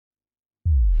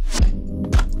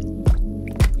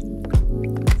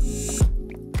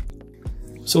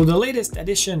So the latest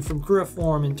addition from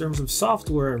Creaform in terms of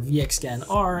software,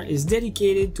 VXscan-R, is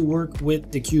dedicated to work with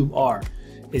the cube R.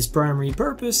 Its primary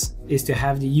purpose is to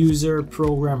have the user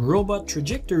program robot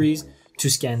trajectories to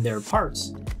scan their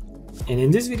parts. And in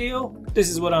this video, this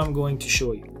is what I'm going to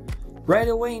show you. Right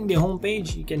away in the home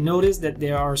page, you can notice that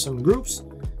there are some groups.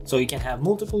 So you can have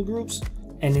multiple groups,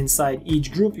 and inside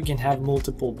each group you can have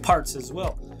multiple parts as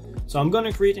well. So I'm going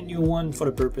to create a new one for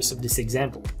the purpose of this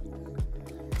example.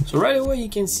 So right away you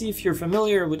can see, if you're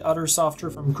familiar with other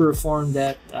software from Creaform,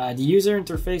 that the user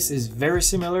interface is very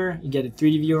similar. You get a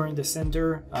 3D viewer in the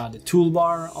center, the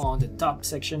toolbar on the top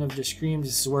section of the screen.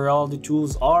 This is where all the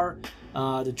tools are.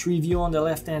 The tree view on the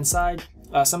left hand side.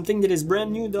 Something that is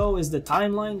brand new though is the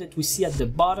timeline that we see at the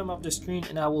bottom of the screen,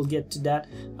 and I will get to that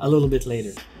a little bit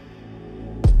later.